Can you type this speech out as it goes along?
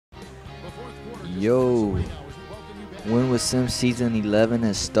Yo, Win with Sim Season 11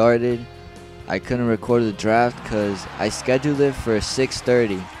 has started. I couldn't record the draft because I scheduled it for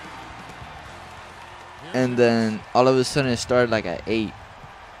 6:30. And then all of a sudden it started like at 8.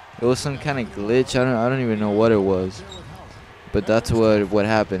 It was some kind of glitch. I don't even know what it was. But that's what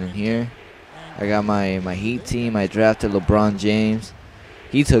happened in here. I got my Heat team. I drafted LeBron James.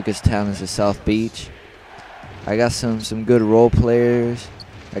 He took his talents to South Beach. I got some good role players.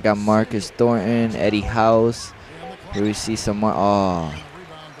 I got Marcus Thornton, Eddie House. Here we see Samardo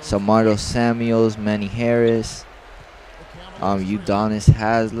Samuels, Manny Harris, Udonis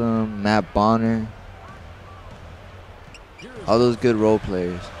Haslam, Matt Bonner. All those good role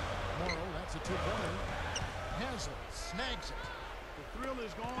players.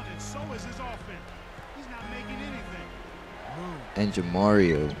 And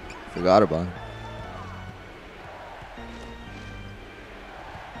Jamario. Forgot about him.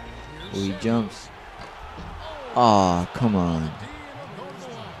 Oh, he jumps. Aw, come on.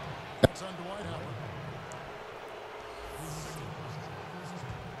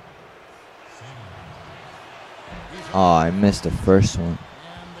 Oh, I missed the first one.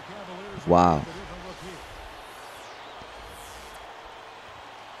 Wow.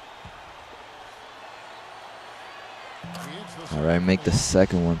 All right, make the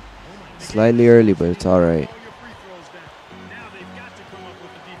second one. Slightly early, but it's all right.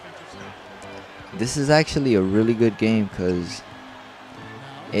 This is actually a really good game because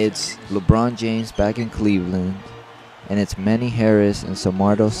it's LeBron James back in Cleveland, and it's Manny Harris and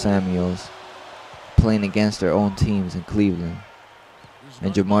Samardo Samuels playing against their own teams in Cleveland.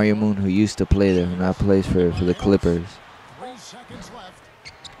 And Jamario Moon, who used to play there, who now plays for the Clippers.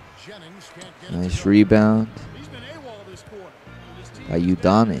 Nice rebound by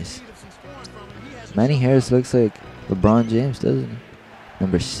Udonis. Manny Harris looks like LeBron James, doesn't he?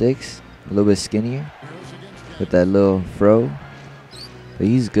 Number 6, a little bit skinnier, with that little fro. But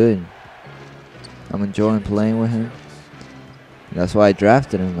he's good. I'm enjoying playing with him. That's why I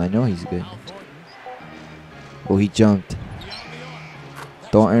drafted him. I know he's good. Oh, he jumped.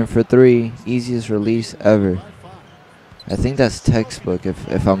 Thornton for 3. Easiest release ever. I think that's textbook.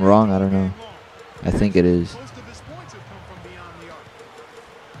 If I'm wrong, I don't know. I think it is.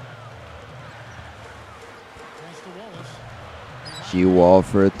 G-Wall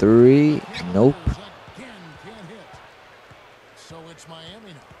for 3. Nope.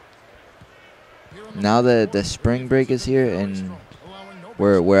 Now that the spring break is here and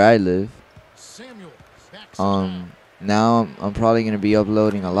where I live, now I'm probably gonna be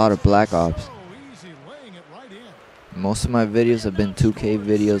uploading a lot of Black Ops. Most of my videos have been 2K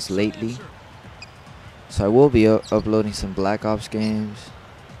videos lately, so I will be uploading some Black Ops games.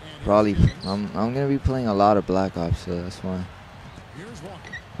 Probably I'm gonna be playing a lot of Black Ops, so that's why.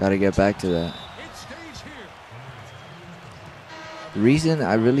 Gotta get back to that. The reason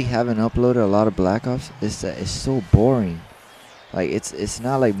I really haven't uploaded a lot of Black Ops is that it's so boring. Like it's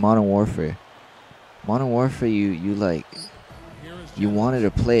not like Modern Warfare. Modern Warfare, you wanted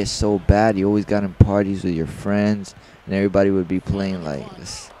to play it so bad. You always got in parties with your friends, and everybody would be playing like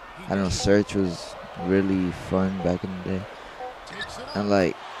this. I don't know. Search was really fun back in the day, and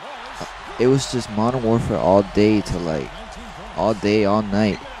like it was just Modern Warfare all day to like all day, all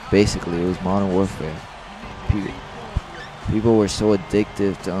night. Basically, it was Modern Warfare. People were so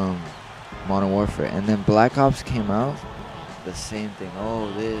addicted to Modern Warfare, and then Black Ops came out. The same thing.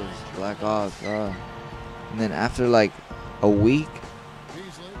 Oh, this Black Ops. And then after like a week,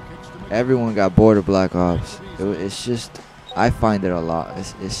 everyone got bored of Black Ops. It's just, I find it a lot.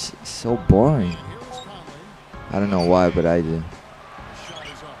 It's so boring. I don't know why, but I do.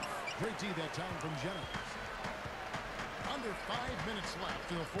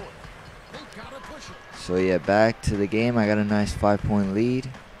 So yeah, back to the game. I got a nice 5-point lead.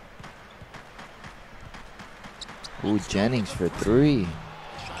 Ooh, Jennings for 3.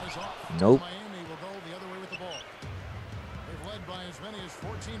 Nope.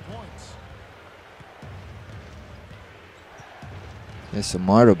 There's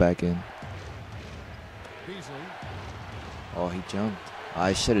Samardo back in. Oh, he jumped.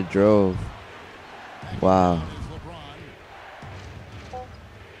 I should have drove. Wow.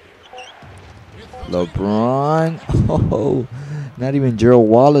 LeBron. Oh, not even Gerald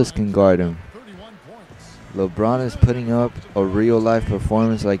Wallace can guard him. LeBron is putting up a real-life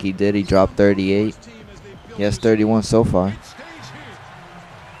performance like he did. He dropped 38. He has 31 so far.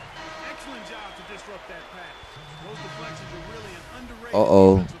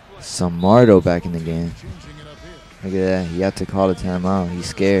 Uh-oh. Samardo back in the game. Look at that. He had to call a timeout. He's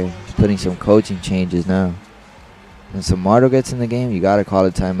scared. He's putting some coaching changes now. When Samardo gets in the game, you got to call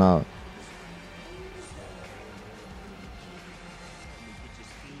a timeout.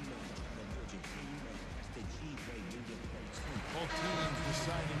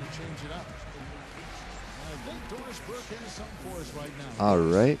 All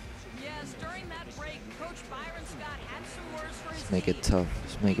right. Let's make it tough.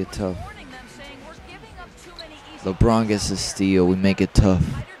 Let's make it tough. LeBron gets a steal. We make it tough.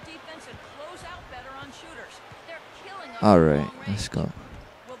 All right. Let's go.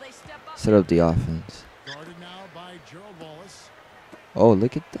 Set up the offense. Oh,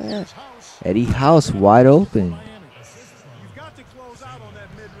 look at that. Eddie House wide open.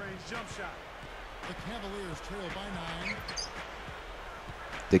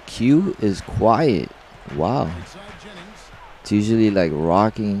 The queue is quiet. Wow. It's usually like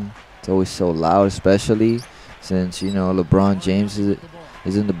rocking. It's always so loud, especially since, you know, LeBron James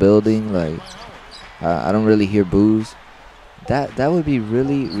is in the building. Like, I don't really hear boos. That would be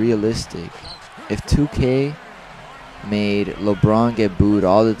really realistic. If 2K made LeBron get booed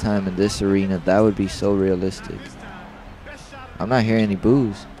all the time in this arena, that would be so realistic. I'm not hearing any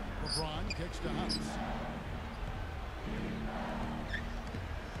boos.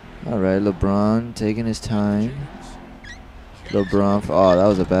 All right, LeBron taking his time. LeBron, oh, that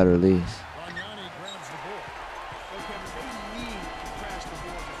was a bad release.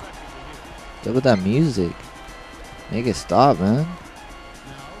 Look at that music. Make it stop, man.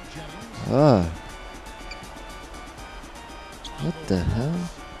 What the hell?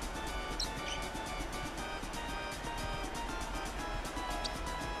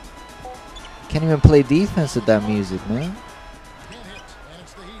 Can't even play defense with that music, man.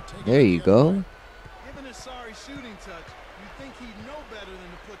 There you go. Given his sorry shooting touch, you'd think he'd know better than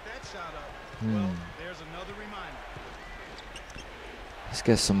to put that shot up. Well, there's another reminder. Let's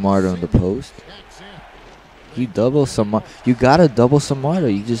get Samardo in the post. You double Samardo. You gotta double Samardo.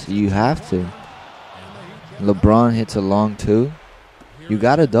 You have to. LeBron hits a long two. You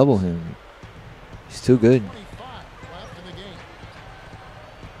gotta double him. He's too good.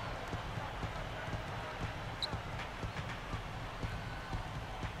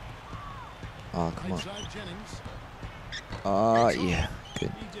 Oh, come on. Oh, yeah.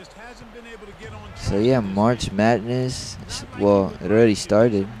 Good. So, yeah, March Madness. Well, it already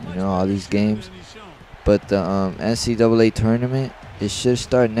started, you know, all these games. But the NCAA tournament, it should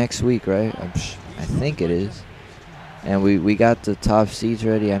start next week, right? I think it is. And we got the top seeds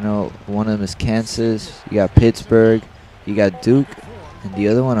ready. I know one of them is Kansas. You got Pittsburgh. You got Duke. And the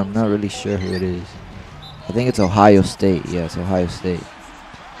other one, I'm not really sure who it is. I think it's Ohio State. Yeah, it's Ohio State.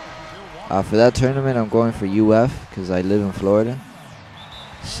 For that tournament, I'm going for UF because I live in Florida.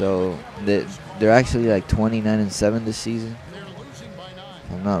 So they're actually like 29-7 this season,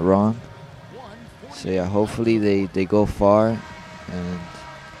 if I'm not wrong. So yeah, hopefully they go far and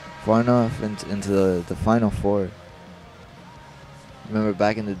far enough into the Final Four. Remember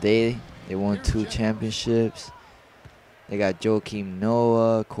back in the day, they won 2 championships. They got Joakim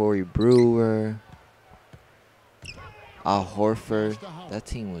Noah, Corey Brewer, Al Horford. That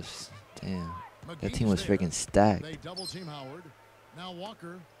team was... Damn, that team was freaking stacked.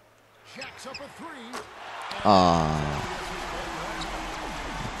 Ah,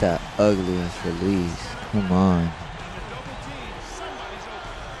 that ugly ass release. Come on.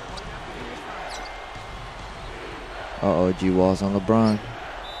 Uh-oh, G-Wall's on LeBron.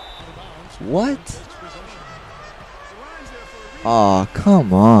 What? Oh,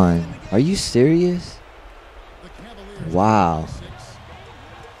 come on. Are you serious? Wow.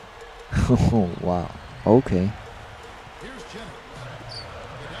 Oh, wow. Okay.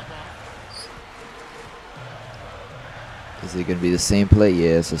 Is it going to be the same play?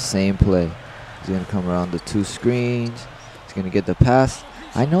 Yeah, it's the same play. He's going to come around the 2 screens. He's going to get the pass.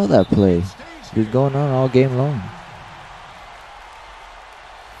 I know that play. It's been going on all game long.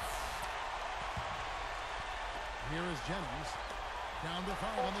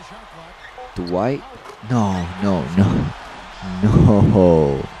 Dwight? No.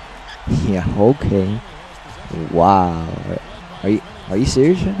 Yeah, okay. Wow. Are you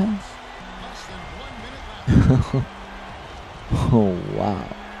serious right now? Oh, wow.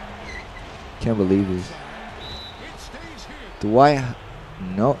 Can't believe this. Dwight,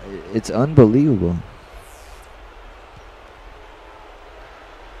 no, it's unbelievable.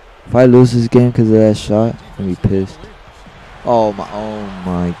 If I lose this game because of that shot, I'm gonna be pissed. Oh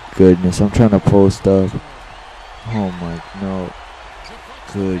my goodness. I'm trying to post up. Oh my, no.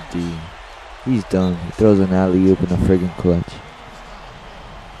 Good D. He's done. He throws an alley-oop in a friggin' clutch.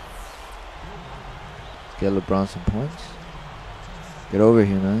 Get LeBron some points. Get over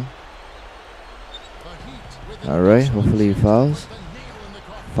here, man. Alright, hopefully he fouls.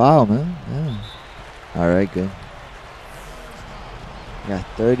 Foul, man. Yeah. Alright, good. Got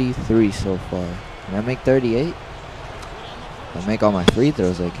 33 so far. Can I make 38? I'll make all my free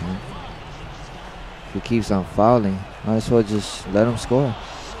throws I can. If he keeps on fouling, might as well just let him score.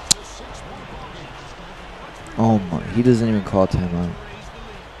 Oh my, he doesn't even call timeout. Time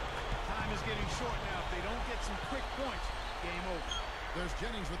is getting short now. If they don't get some quick points, game over. There's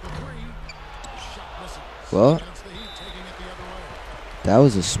Jennings with the three. Shot misses. Well, Against the Heat, taking it the other way. that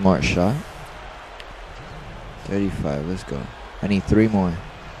was a smart shot. 35, let's go. I need 3 more.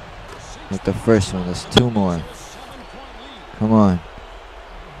 Like the first one, that's 2 more. Come on.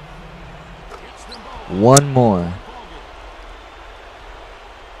 1 more.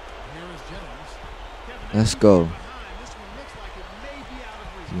 Let's go.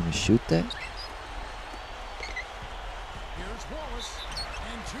 You gonna shoot that?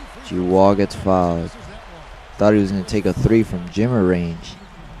 G-Wall gets fouled. Thought he was gonna take a 3 from Jimmer range.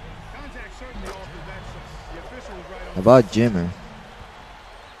 About Jimmer.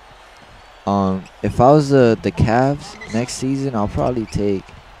 If I was the Cavs next season, I'll probably take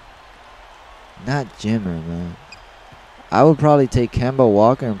not Jimmer, man. I would probably take Kemba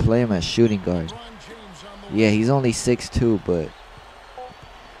Walker and play him as shooting guard. Yeah, he's only 6'2", but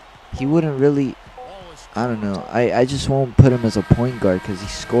he wouldn't really. I don't know. I just won't put him as a point guard because he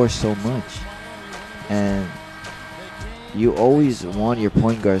scores so much, and you always want your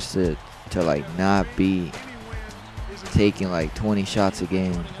point guards to like not be taking like 20 shots a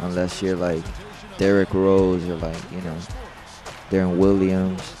game unless you're like Derrick Rose or like, you know, Darren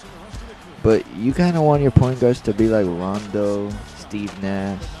Williams. But you kind of want your point guards to be like Rondo, Steve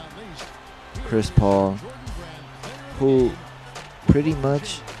Nash, Chris Paul, who pretty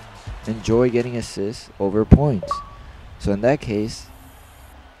much enjoy getting assists over points. So in that case,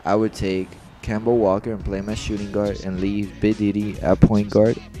 I would take Kemba Walker and play him as shooting guard and leave Biddy at point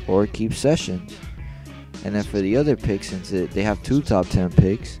guard or keep Sessions. And then for the other picks, since they have 2 top 10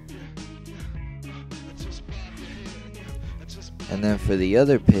 picks, and then for the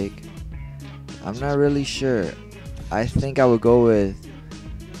other pick, I'm not really sure. I think I would go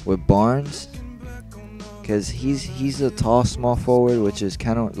with Barnes, because he's a tall small forward, which is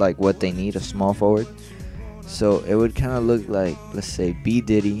kind of like what they need, a small forward. So it would kind of look like, let's say, B.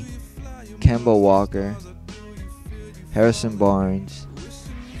 Diddy, Kemba Walker, Harrison Barnes,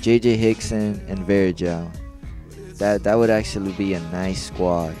 J.J. Hickson, and Virgil. That would actually be a nice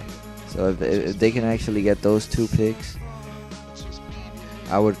squad. So if they can actually get those 2 picks,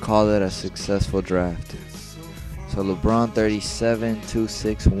 I would call it a successful draft. So LeBron 37,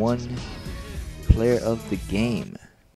 261, player of the game.